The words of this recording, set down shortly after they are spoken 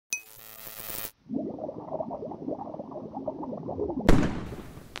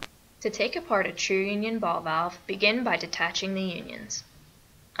To take apart a true union ball valve, begin by detaching the unions.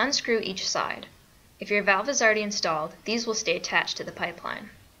 Unscrew each side. If your valve is already installed, these will stay attached to the pipeline.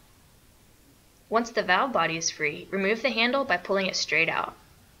 Once the valve body is free, remove the handle by pulling it straight out.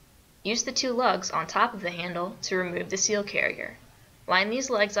 Use the two lugs on top of the handle to remove the seal carrier. Line these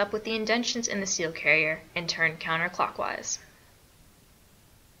legs up with the indentions in the seal carrier and turn counterclockwise.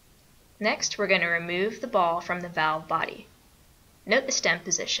 Next, we're going to remove the ball from the valve body. Note the stem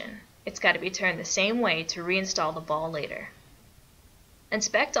position. It's got to be turned the same way to reinstall the ball later.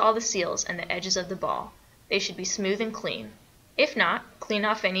 Inspect all the seals and the edges of the ball. They should be smooth and clean. If not, clean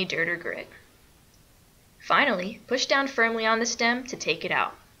off any dirt or grit. Finally, push down firmly on the stem to take it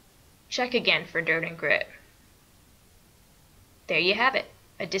out. Check again for dirt and grit. There you have it,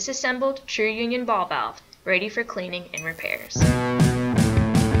 a disassembled true union ball valve, ready for cleaning and repairs.